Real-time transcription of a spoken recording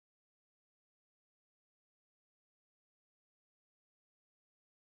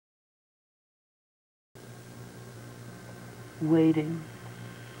waiting.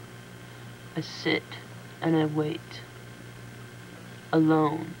 I sit and I wait.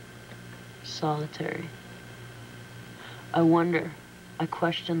 Alone, solitary. I wonder, I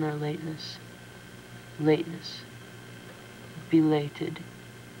question their lateness. Lateness. Belated.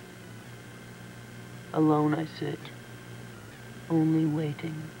 Alone I sit, only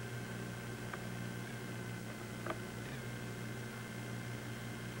waiting.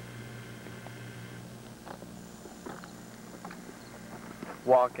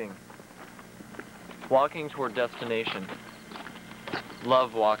 Walking. Walking toward destination.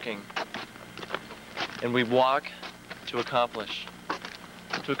 Love walking. And we walk to accomplish.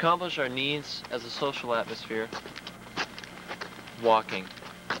 To accomplish our needs as a social atmosphere. Walking.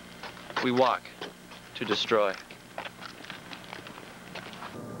 We walk to destroy.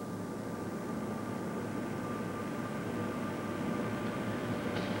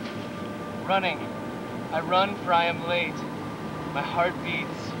 Running. I run for I am late. My heart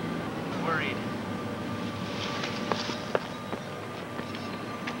beats, worried.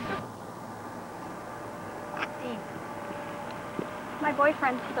 Deep. My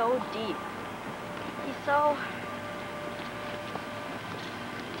boyfriend's so deep. He's so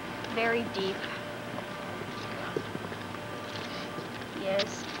very deep. He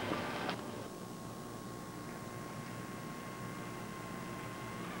is.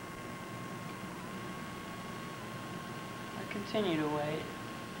 I continue to wait.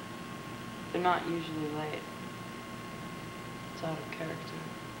 They're not usually late. It's out of character.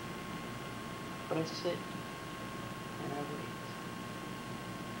 But I sit and I wait.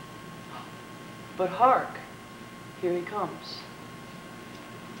 But hark! Here he comes.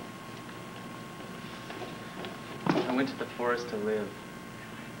 I went to the forest to live.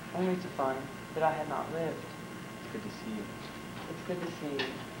 Only to find that I had not lived. It's good to see you. It's good to see you.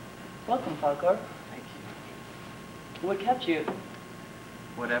 Welcome, Falcor. Thank you. What kept you?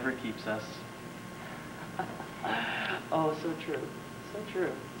 Whatever keeps us. Oh, so true. So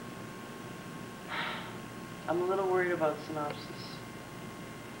true. I'm a little worried about Synopsis.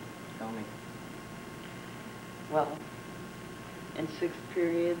 Tell me. Well, in 6th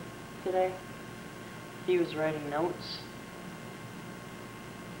period today, he was writing notes.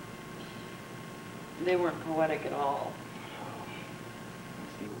 They weren't poetic at all.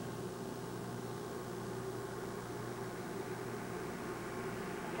 Let's see.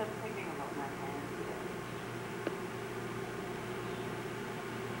 I kept thinking about my hand today.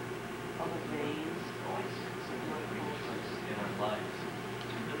 All the veins. In our lives.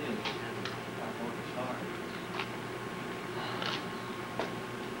 Really understand our work is hard.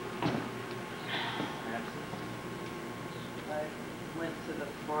 I went to the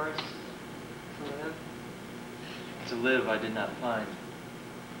forest to live. To live I did not find.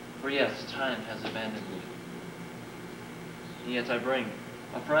 For yes, time has abandoned me. And yet I bring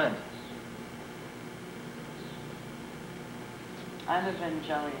a friend. I'm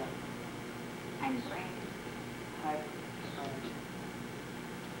Evangelion. I'm Brandy. Hi, friend.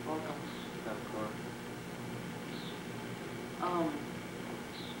 Welcome. Falcor.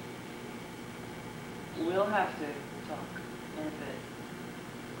 We'll have to talk in a bit.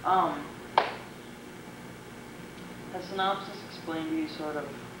 Has Synopsis explained to you sort of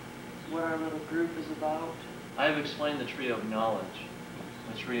what our little group is about? I have explained the trio of knowledge,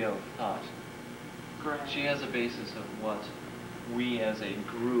 the trio of thought. Correct. She has a basis of what we as a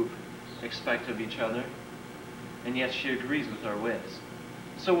group expect of each other, and yet she agrees with our ways.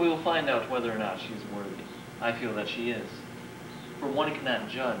 So we will find out whether or not she is worthy. I feel that she is. For one cannot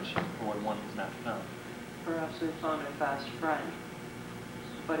judge for what one has not found. Perhaps we found a fast friend.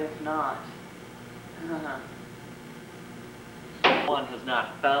 But if not, one has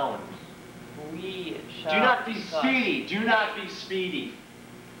not found. we shall... Do not be discuss. speedy! Do not be speedy!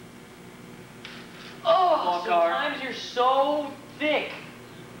 Oh, Falcor. sometimes you're so thick.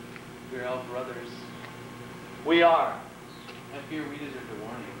 We're all brothers. We are. I fear we deserve a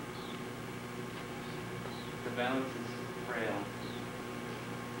warning. The balance is frail.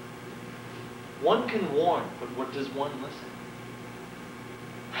 One can warn, but what does one listen?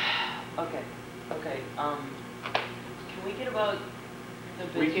 Okay, can we get about the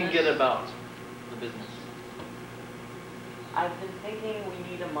business? We can get about the business. I've been thinking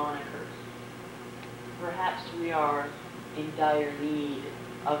we need a moniker. Perhaps we are in dire need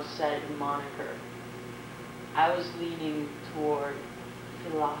of said moniker. I was leaning toward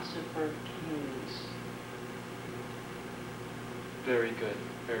Philosopher Kings. Very good,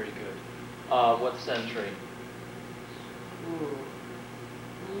 very good. What century? Ooh.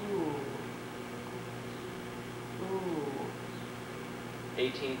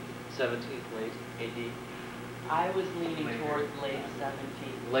 18th, 17th, late AD. I was leaning towards late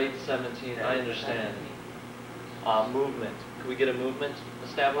 17. Late 17, I understand. Movement. Can we get a movement I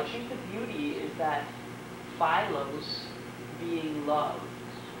established? think the beauty is that Philos being love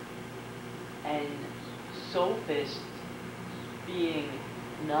and Sophist being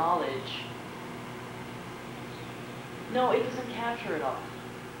knowledge. No, it doesn't capture it all.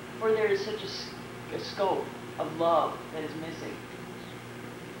 For there is such a scope of love that is missing.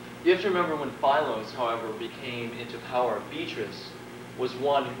 You have to remember when Philos, however, became into power, Beatrice was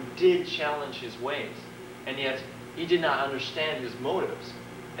one who did challenge his ways, and yet he did not understand his motives.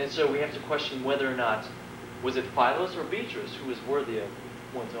 And so we have to question whether or not, was it Philos or Beatrice who was worthy of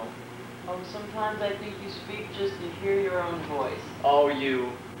one's own? Oh, sometimes I think you speak just to hear your own voice. Oh,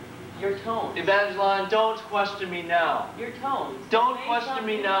 you. Your tones. Evangeline, don't question me now. Your tones. Don't They question sound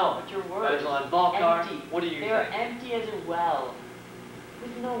me beautiful, now. but your words. Evangeline, Falcor, empty. what do you They are think? empty as a well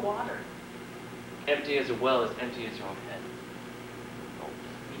with no water. Empty as a well is empty as your head. Oh,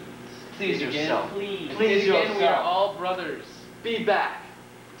 please. Please yourself. Please. Please Again, yourself. we are all brothers. Be back.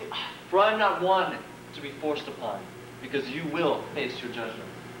 For I am not one to be forced upon, because you will face your judgment.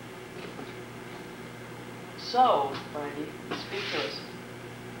 So, Brandy, speak to us.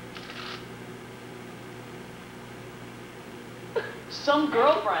 Some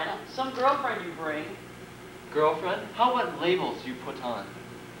girlfriend you bring. Girlfriend, how what labels you put on?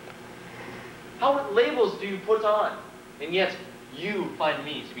 How what labels do you put on? And yet, you find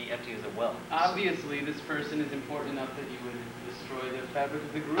me to be empty as a well. Obviously, this person is important enough that you would destroy the fabric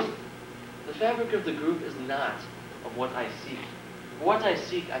of the group. The fabric of the group is not of what I seek. For what I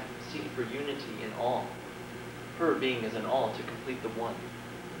seek for unity in all. Her being as an all to complete the one.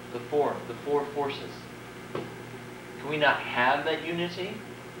 The four forces. Can we not have that unity?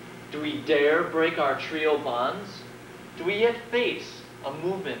 Do we dare break our trio bonds? Do we yet face a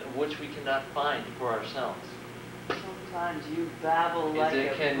movement of which we cannot find for ourselves? Sometimes you babble like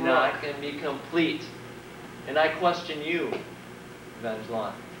It a cannot brook. can be complete. And I question you,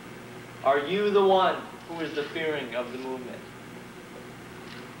 Evangeline. Are you the one who is the fearing of the movement?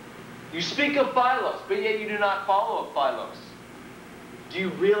 You speak of Philos, but yet you do not follow Philos. Do you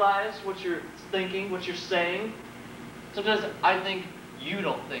realize what you're thinking, what you're saying? Sometimes I think you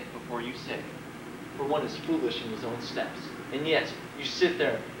don't think before you say. For one is foolish in his own steps. And yet, you sit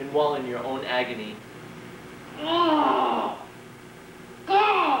there and wallow in your own agony. Oh!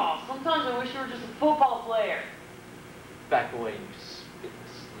 Oh! Sometimes I wish you were just a football player. Back away, you spit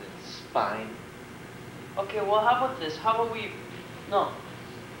spine. Okay, well, how about this? How about we... No.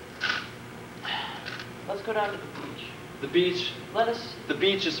 Let's go down to the beach. The beach. The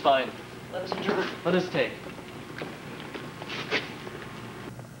beach is fine. Let us enjoy. Let us take.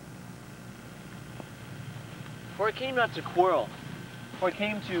 For I came not to quarrel, for I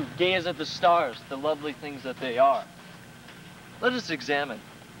came to gaze at the stars, the lovely things that they are. Let us examine.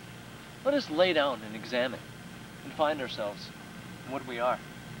 Let us lay down and examine, and find ourselves in what we are.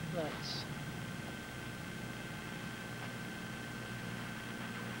 Let's.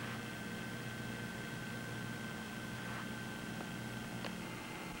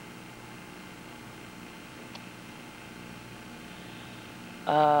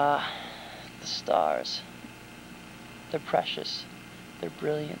 The stars. They're precious. They're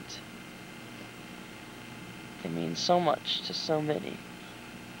brilliant. They mean so much to so many.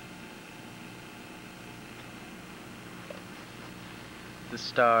 The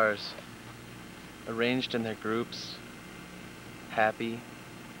stars, arranged in their groups, happy.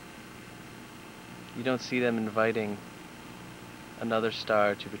 You don't see them inviting another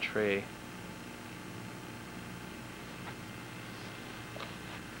star to betray.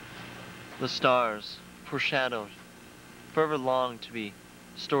 The stars, foreshadowed, forever long to be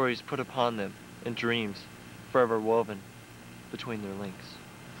stories put upon them, and dreams forever woven between their links.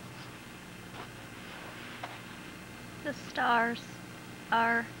 The stars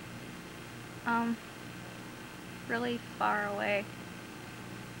are, really far away.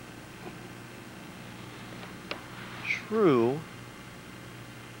 True.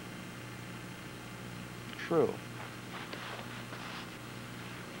 True.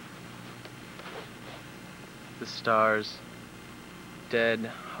 The stars, dead,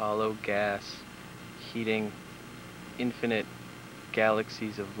 hollow gas, heating infinite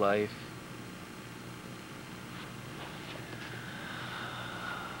galaxies of life.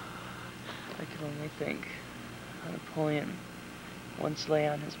 I can only think how Napoleon once lay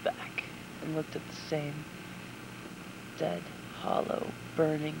on his back and looked at the same dead, hollow,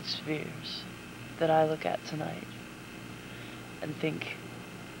 burning spheres that I look at tonight and think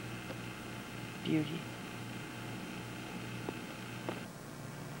beauty.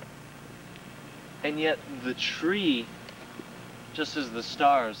 And yet the tree, just as the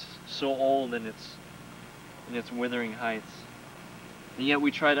stars, so old in its withering heights. And yet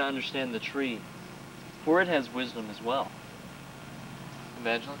we try to understand the tree, for it has wisdom as well.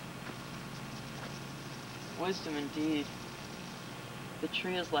 Evangeline? Wisdom indeed. The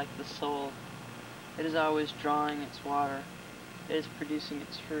tree is like the soul. It is always drawing its water. It is producing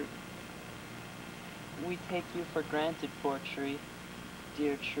its fruit. We take you for granted, poor tree,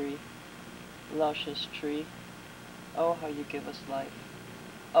 dear tree, luscious tree. Oh, how you give us life.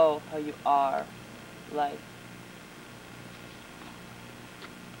 Oh, how you are life.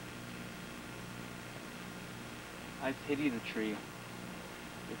 I pity the tree.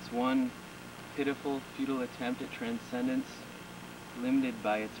 It's one pitiful, futile attempt at transcendence, limited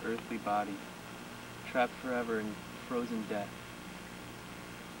by its earthly body, trapped forever in frozen death.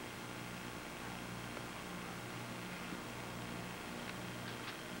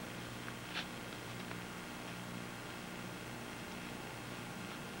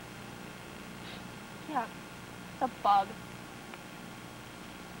 Yeah, it's a bug.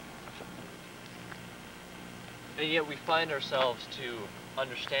 And yet we find ourselves to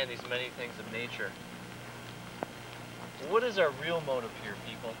understand these many things of nature. What is our real motive here,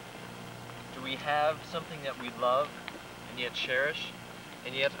 people? Do we have something that we love and yet cherish,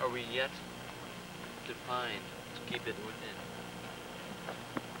 and yet are we yet defined to keep it within?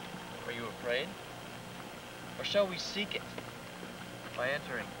 Are you afraid? Or shall we seek it by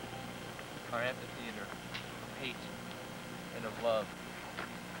entering our amphitheater of hate and of love?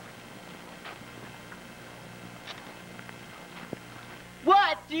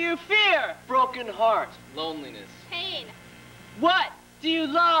 What do you fear? Broken heart. Loneliness, Pain. What do you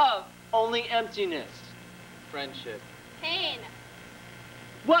love? Only emptiness. friendship, Pain.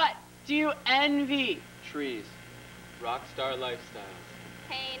 What do you envy? trees, rock star lifestyles,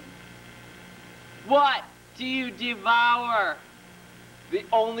 Pain. What do you devour? The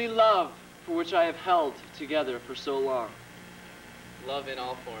only love for which I have held together for so long. love in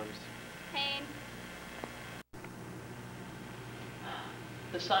all forms. Pain.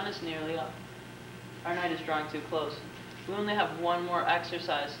 The sun is nearly up. Our night is drawing too close. We only have one more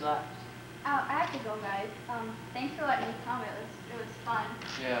exercise left. Oh, I have to go, guys. Thanks for letting me come. It was fun.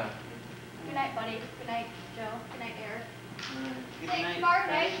 Yeah. Good night, buddy. Good night, Joe. Good night, Eric. Good Say, night, tomorrow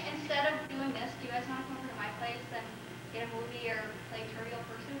Brandy. night, instead of doing this, do you guys want to come over to my place and get a movie or play Trivial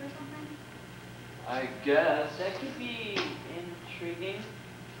Pursuit or something? I guess. That could be intriguing.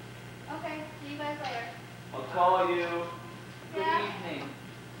 Okay, see you guys later. I'll call you. Good Yeah. evening.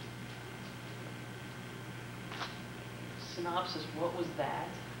 Synopsis, what was that?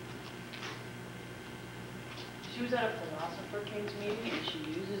 She was at a Philosopher King's meeting and she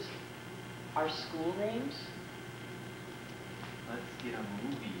uses our school names? Let's get a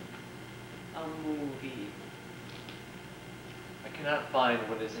movie. A movie. I cannot find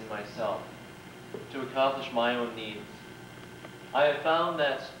what is in myself to accomplish my own needs. I have found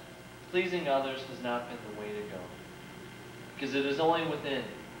that pleasing others has not been the way to go, because it is only within,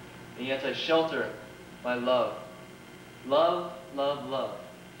 and yet I shelter my love. Love, love, love,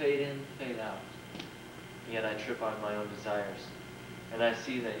 fade in, fade out. And yet I trip on my own desires, and I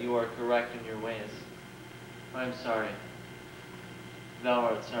see that you are correct in your ways. I am sorry. Thou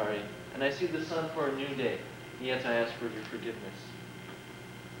art sorry, and I see the sun for a new day, and yet I ask for your forgiveness.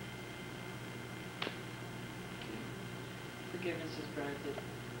 Forgiveness is granted.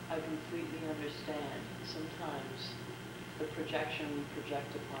 I completely understand. Sometimes the projection we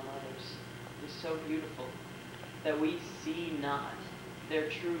project upon others is so beautiful that we see not their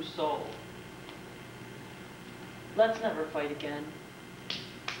true soul. Let's never fight again.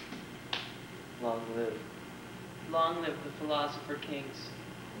 Long live. Long live the Philosopher Kings.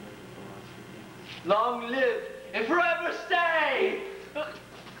 Long live and forever stay!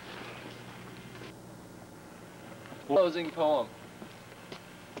 Closing poem.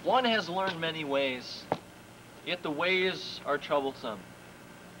 One has learned many ways, yet the ways are troublesome.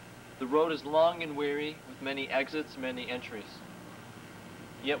 The road is long and weary, with many exits, many entries.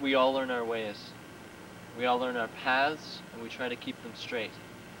 Yet we all learn our ways. We all learn our paths, and we try to keep them straight.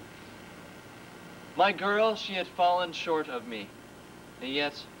 My girl, she had fallen short of me, and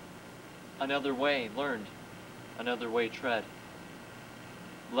yet another way learned, another way tread.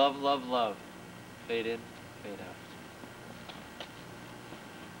 Love, love, love, fade in, fade out.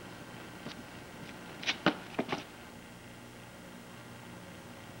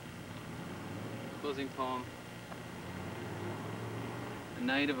 Closing poem. A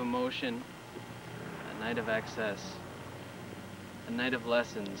night of emotion, a night of excess, a night of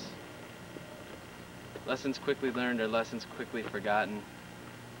lessons. Lessons quickly learned are lessons quickly forgotten.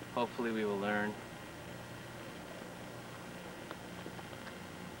 Hopefully we will learn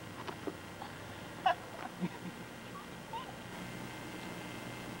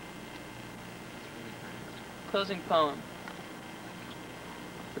Closing poem.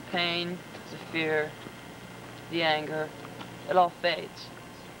 The pain, the fear, the anger, it all fades.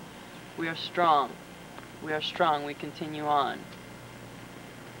 We are strong. We are strong. We continue on.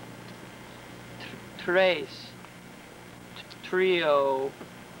 Trace. Trio.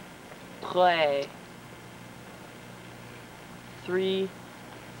 Play. Three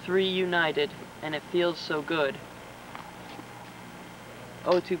united, and it feels so good.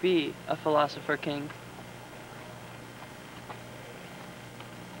 Oh, to be a philosopher king.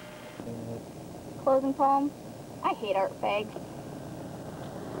 Closing poem. I hate art fags.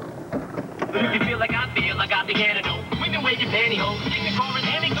 If you feel like I got the antidote. When you wave your pantyhose, sing the chorus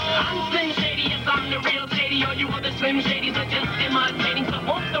and it goes. I'm Slim Shady, yes, I'm the real Shady. All you other Slim Shadys are just imitating. So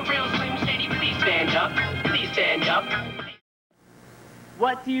won't the real Slim Shady please stand up? Please stand up.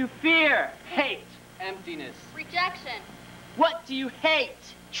 What do you fear? Hate. Emptiness. Rejection. What do you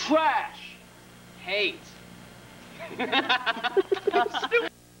hate? Trash. Hate.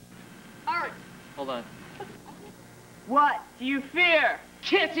 Art. Hold on. What do you fear?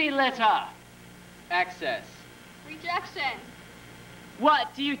 Kitty litter. Excess. Rejection.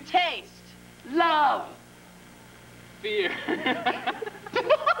 What do you taste? Love. Fear.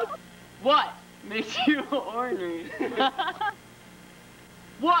 What makes you ornery?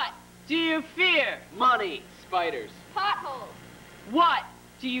 What do you fear? Money. Spiders. Potholes. What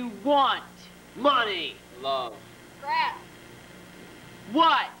do you want? Money. Love. Grass.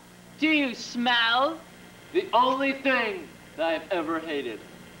 What do you smell? The only thing that I've ever hated.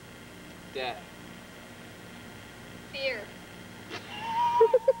 Death. Fear.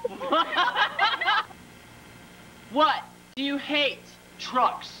 What do you hate?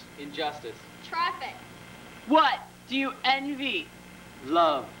 Trucks. Injustice. Traffic. What do you envy?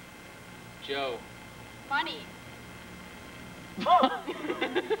 Love. Joe. Money. Joe?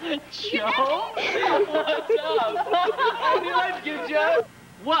 What's up? You like you, Joe?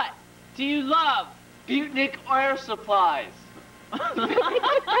 What do you love? Butnik Air Supplies. What was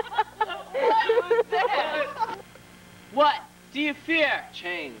that? What do you fear?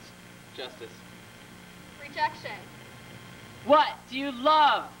 Chains. Justice. Rejection. What do you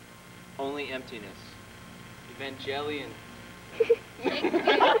love? Only emptiness. Evangelion.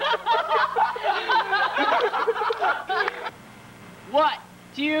 What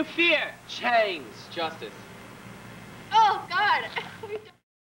do you fear? Chains. Justice.